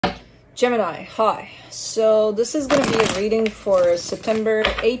Gemini, hi. So this is going to be a reading for September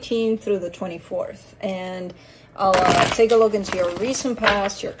 18th through the 24th. And I'll take a look into your recent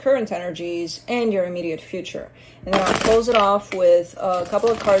past, your current energies, and your immediate future. And then I'll close it off with a couple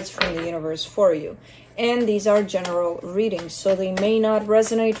of cards from the universe for you. And these are general readings, so they may not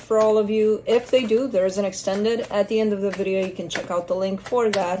resonate for all of you. If they do, there is an extended at the end of the video. You can check out the link for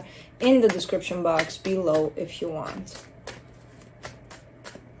that in the description box below if you want.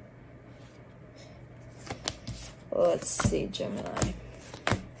 Let's see, Gemini.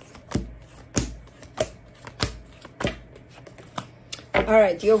 All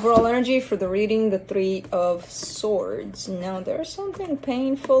right, the overall energy for the reading, the Three of Swords. Now, there's something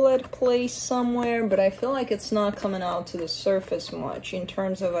painful at play somewhere, but I feel like it's not coming out to the surface much in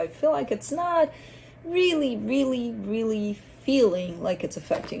terms of, I feel like it's not really feeling like it's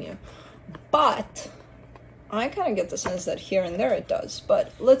affecting you. But I kind of get the sense that here and there it does.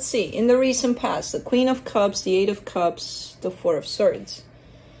 But let's see. In the recent past, the Queen of Cups, the Eight of Cups, the Four of Swords.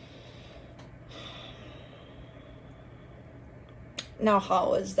 Now,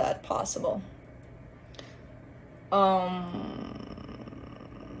 how is that possible? Because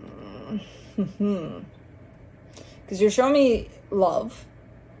you're showing me love,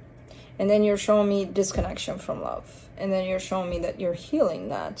 and then you're showing me disconnection from love, and then you're showing me that you're healing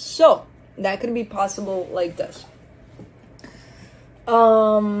that. So that could be possible like this.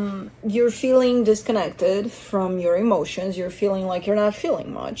 You're feeling disconnected from your emotions. You're feeling like you're not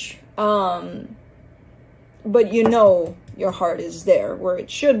feeling much. But you know your heart is there where it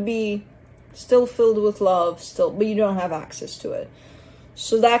should be, still filled with love, but you don't have access to it.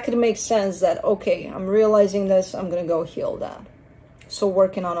 So that could make sense that, okay, I'm realizing this, I'm going to go heal that. So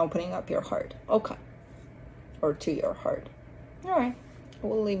working on opening up your heart. Okay. Or to your heart. All right.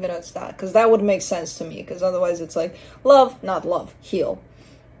 We'll leave it as that, because that would make sense to me, because otherwise it's like love, not love, heal.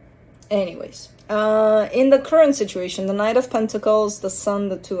 Anyways, in the current situation, the Knight of Pentacles, the Sun,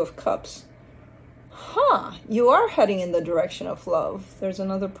 the Two of Cups. You are heading in the direction of love. There's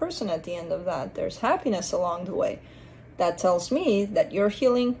another person at the end of that. There's happiness along the way. That tells me that your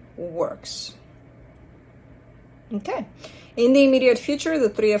healing works. Okay. In the immediate future, the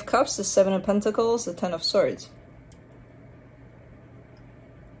Three of Cups, the Seven of Pentacles, the Ten of Swords.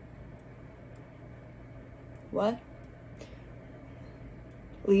 What?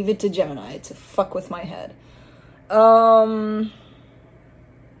 Leave it to Gemini to fuck with my head.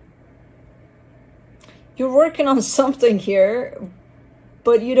 You're working on something here,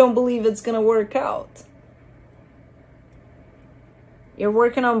 but you don't believe it's going to work out. You're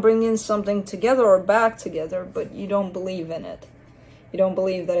working on bringing something together or back together, but you don't believe in it. You don't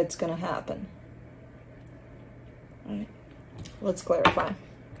believe that it's going to happen. All right. Let's clarify.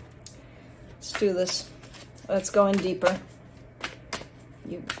 Let's do this. Let's go in deeper.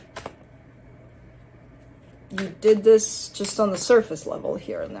 You did this just on the surface level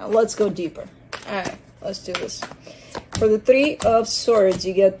here. Now let's go deeper. All right. Let's do this. For the Three of Swords,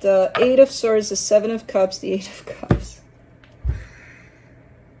 you get the Eight of Swords, the Seven of Cups, the Eight of Cups.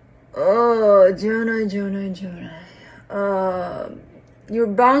 Oh, Gemini. You're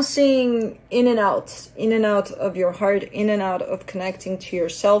bouncing in and out of your heart, in and out of connecting to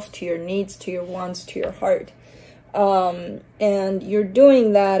yourself, to your needs, to your wants, to your heart. And you're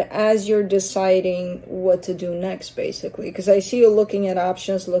doing that as you're deciding what to do next, basically, because I see you looking at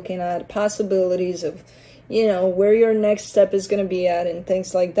options, looking at possibilities of, you know, where your next step is going to be at and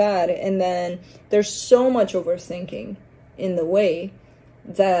things like that. And then there's so much overthinking in the way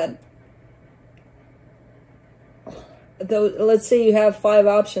that, though, let's say you have 5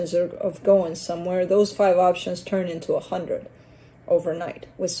 options of going somewhere, those 5 options turn into 100 overnight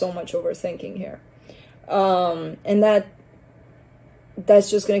with so much overthinking here. And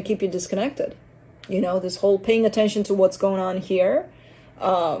that's just going to keep you disconnected. You know, this whole paying attention to what's going on here,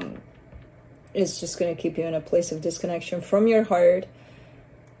 is just going to keep you in a place of disconnection from your heart.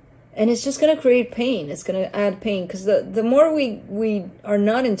 And it's just going to create pain. It's going to add pain, because the more we are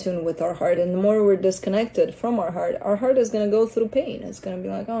not in tune with our heart, and the more we're disconnected from our heart is going to go through pain. It's going to be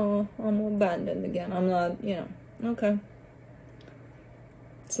like, oh, I'm abandoned again. I'm not, you know, okay.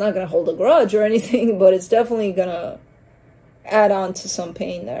 It's not going to hold a grudge or anything, but it's definitely going to add on to some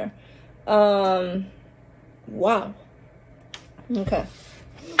pain there. Wow. Okay.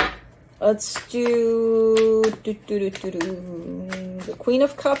 Let's do the Queen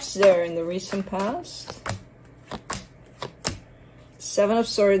of Cups there in the recent past. Seven of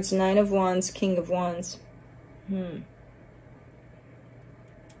Swords, Nine of Wands, King of Wands.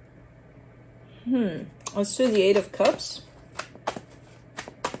 Let's do the Eight of Cups.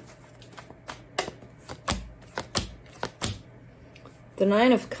 The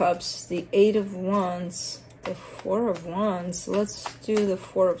Nine of Cups, the Eight of Wands, the Four of Wands. Let's do the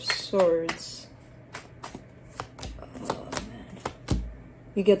Four of Swords. Oh, man.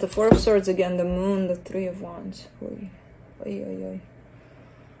 You get the Four of Swords again, the Moon, the Three of Wands. Oy, oy, oy,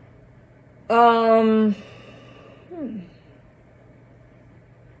 oy.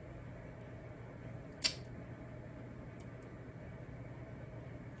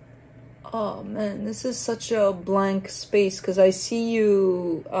 Oh man, this is such a blank space because I see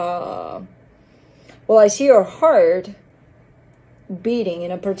you, well, I see your heart beating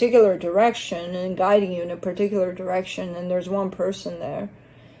in a particular direction and guiding you in a particular direction, and there's one person there.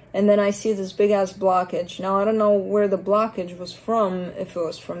 And then I see this big ass blockage. Now, I don't know where the blockage was from, if it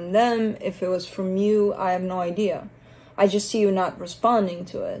was from them, if it was from you, I have no idea. I just see you not responding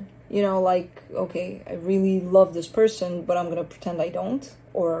to it. You know, like, okay, I really love this person, but I'm going to pretend I don't.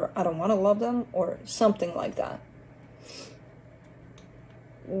 Or I don't want to love them, or something like that.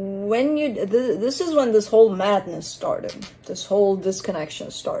 When you, this is when this whole madness started. This whole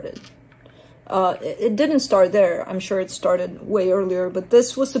disconnection started. It didn't start there. I'm sure it started way earlier, but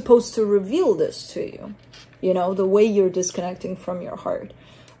this was supposed to reveal this to you. You know, the way you're disconnecting from your heart.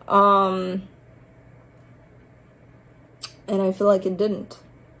 And I feel like it didn't.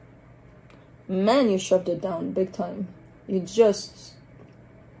 Man, you shoved it down big time. You just...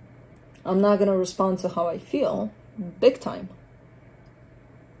 I'm not going to respond to how I feel. Big time.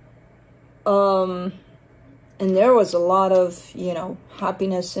 And there was a lot of, you know,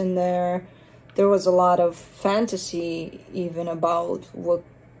 happiness in there. There was a lot of fantasy even about what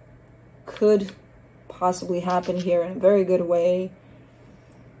could possibly happen here in a very good way.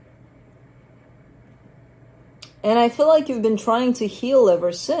 And I feel like you've been trying to heal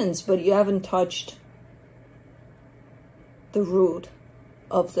ever since, but you haven't touched the root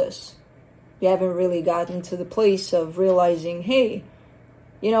of this. You haven't really gotten to the place of realizing, hey,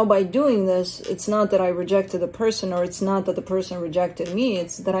 you know, by doing this, it's not that I rejected the person, or it's not that the person rejected me,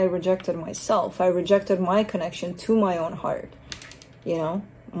 it's that I rejected myself. I rejected my connection to my own heart, you know,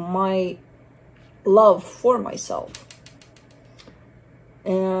 my love for myself.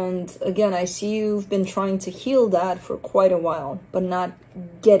 And again, I see you've been trying to heal that for quite a while, but not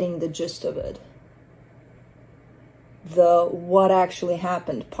getting the gist of it. The what actually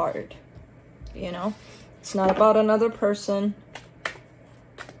happened part. You know, it's not about another person.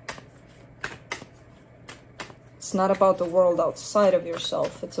 It's not about the world outside of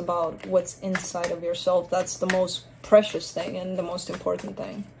yourself. It's about what's inside of yourself. That's the most precious thing and the most important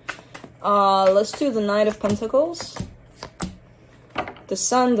thing. Let's do the Knight of Pentacles. The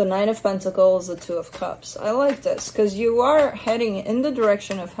Sun, the Knight of Pentacles, the Two of Cups. I like this because you are heading in the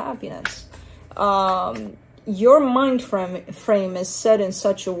direction of happiness. Your mind frame is set in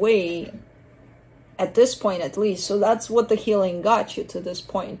such a way, at this point at least, so that's what the healing got you to this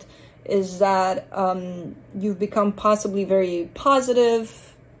point, is that you've become possibly very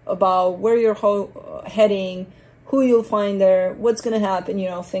positive about where you're heading, who you'll find there, what's going to happen, you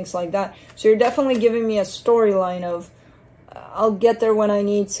know, things like that. So you're definitely giving me a storyline of, I'll get there when I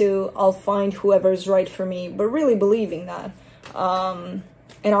need to, I'll find whoever's right for me, but really believing that. And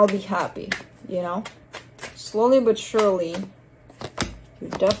I'll be happy, you know. Slowly but surely, you're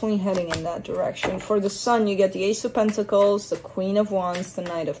definitely heading in that direction. For the Sun, you get the Ace of Pentacles, the Queen of Wands, the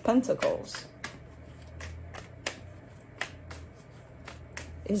Knight of Pentacles.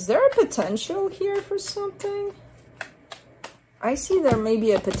 Is there a potential here for something? I see there may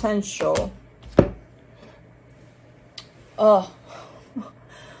be a potential. Oh,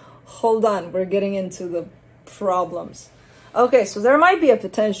 hold on. We're getting into the problems. Okay, so there might be a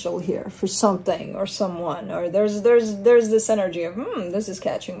potential here for something or someone, or there's this energy of, this is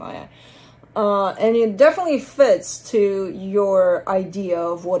catching my eye. And it definitely fits to your idea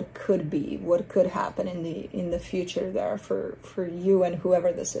of what could be, what could happen in the future there for you and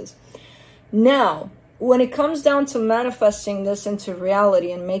whoever this is. Now, when it comes down to manifesting this into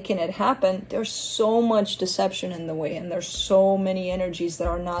reality and making it happen, there's so much deception in the way, and there's so many energies that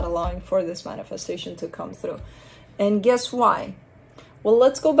are not allowing for this manifestation to come through. And guess why? Well,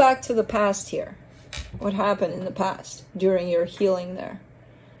 let's go back to the past here. What happened in the past during your healing there?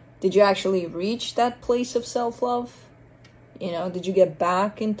 Did you actually reach that place of self-love? You know, did you get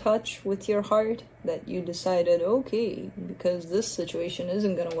back in touch with your heart that you decided, okay, because this situation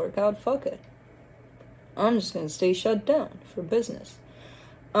isn't going to work out, fuck it. I'm just going to stay shut down for business.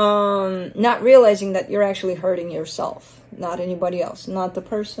 Not realizing that you're actually hurting yourself, not anybody else, not the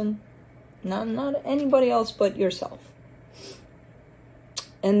person, not anybody else but yourself.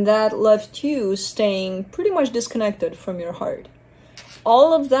 And that left you staying pretty much disconnected from your heart.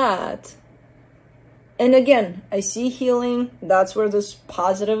 All of that And again, I see healing. That's where this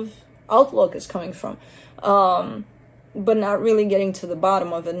positive outlook is coming from. But not really getting to the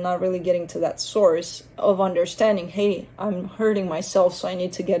bottom of it, not really getting to that source of understanding, hey, I'm hurting myself, so I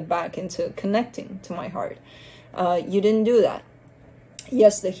need to get back into connecting to my heart. You didn't do that.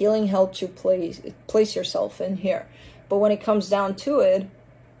 Yes, the healing helped you place yourself in here. But when it comes down to it,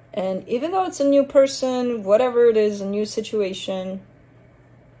 and even though it's a new person, whatever it is, a new situation,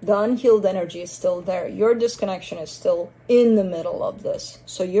 the unhealed energy is still there. Your disconnection is still in the middle of this.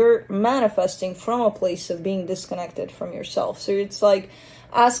 So you're manifesting from a place of being disconnected from yourself. So it's like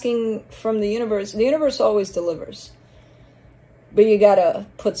asking from the universe. The universe always delivers. But you gotta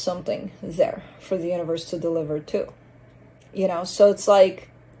put something there for the universe to deliver too. You know, so it's like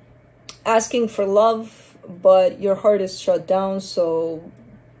asking for love, but your heart is shut down. So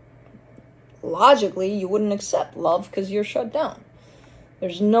logically, you wouldn't accept love because you're shut down.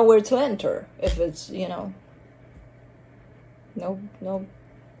 There's nowhere to enter if it's, you know, no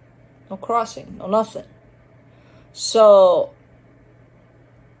crossing, no nothing. So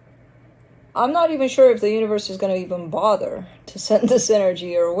I'm not even sure if the universe is going to even bother to send this energy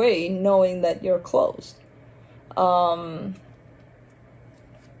your way, knowing that you're closed. So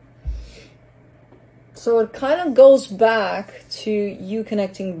it kind of goes back to you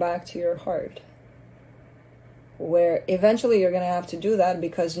connecting back to your heart, where eventually you're going to have to do that,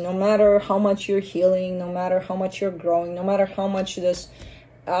 because no matter how much you're healing, no matter how much you're growing, no matter how much this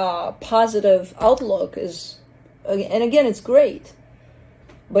positive outlook is, and again, it's great,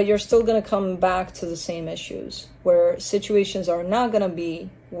 but you're still going to come back to the same issues, where situations are not going to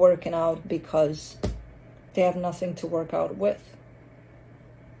be working out because they have nothing to work out with,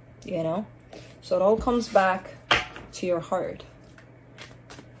 you know? So it all comes back to your heart.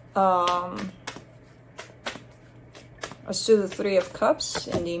 Let's do the Three of Cups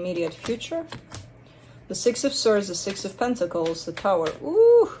in the immediate future. The Six of Swords, the Six of Pentacles, the Tower.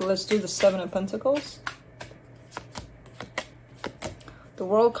 Ooh, let's do the Seven of Pentacles. The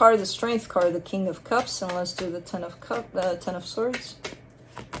World card, the Strength card, the King of Cups, and let's do the Ten of Swords.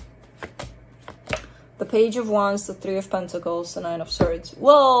 The Page of Wands, the Three of Pentacles, the Nine of Swords.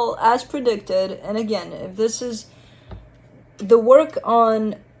 Well, as predicted, and again, if this is the work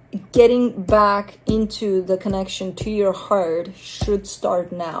on getting back into the connection to your heart should start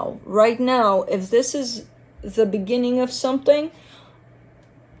now. Right now, if this is the beginning of something,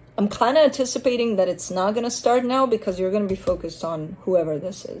 I'm kind of anticipating that it's not going to start now, because you're going to be focused on whoever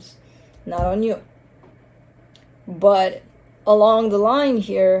this is, not on you. But along the line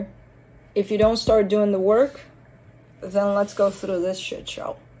here, if you don't start doing the work, then let's go through this shit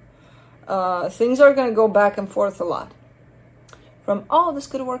show. Things are going to go back and forth a lot. From, oh, this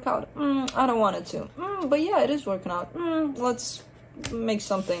could work out. I don't want it to. But yeah, it is working out. Let's make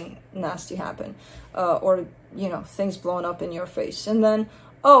something nasty happen. Or, you know, things blowing up in your face. And then,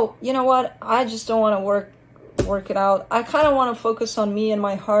 oh, you know what? I just don't want to work it out. I kind of want to focus on me and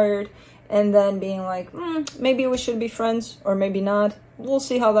my heart. And then being like, maybe we should be friends. Or maybe not. We'll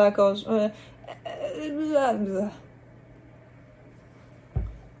see how that goes.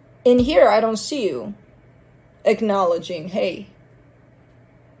 In here, I don't see you acknowledging, hey,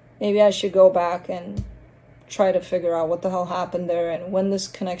 maybe I should go back and try to figure out what the hell happened there, and when this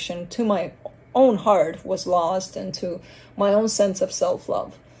connection to my own heart was lost, and to my own sense of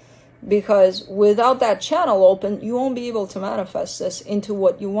self-love. Because without that channel open, you won't be able to manifest this into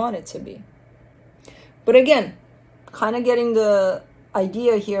what you want it to be. But again, kind of getting the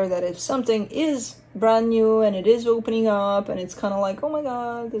idea here that if something is brand new and it is opening up and it's kind of like, oh my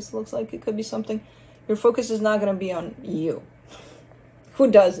god, this looks like it could be something, your focus is not going to be on you.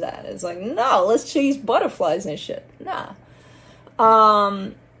 Who does that? It's like, no, let's chase butterflies and shit. Nah.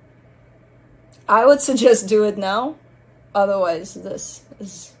 I would suggest do it now. Otherwise, this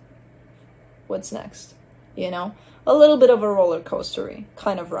is what's next. You know? A little bit of a roller coastery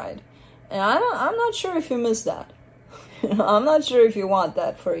kind of ride. And I'm not sure if you miss that. I'm not sure if you want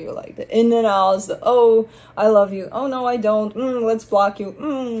that for you. Like the in and outs, the, oh, I love you. Oh, no, I don't. Let's block you.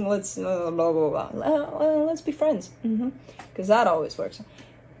 Let's blah, blah, blah. Let's be friends. Because that always works.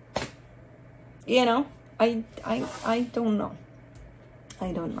 You know, I don't know.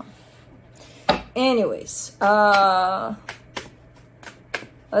 I don't know. Anyways,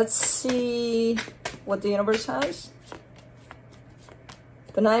 let's see what the universe has.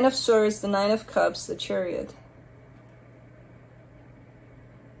 The Nine of Swords, the Nine of Cups, the Chariot.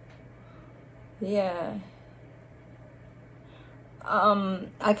 Yeah.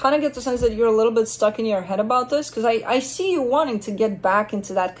 I kind of get the sense that you're a little bit stuck in your head about this, because I see you wanting to get back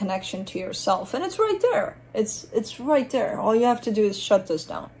into that connection to yourself, and it's right there. It's right there. All you have to do is shut this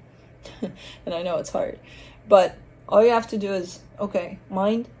down. And I know it's hard, but all you have to do is, okay,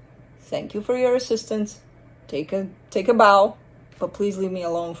 mind, thank you for your assistance. Take a bow, but please leave me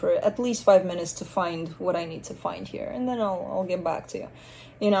alone for at least 5 minutes to find what I need to find here, and then I'll get back to you.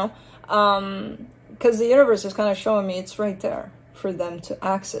 You know, because the universe is kind of showing me it's right there for them to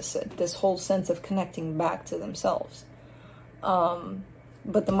access it. This whole sense of connecting back to themselves.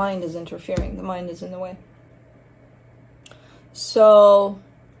 But the mind is interfering. The mind is in the way. So,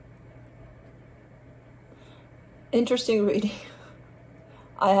 interesting reading.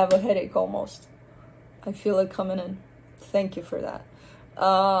 I have a headache almost. I feel it coming in. Thank you for that.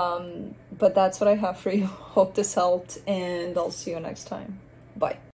 But that's what I have for you. Hope this helped, and I'll see you next time. Bye.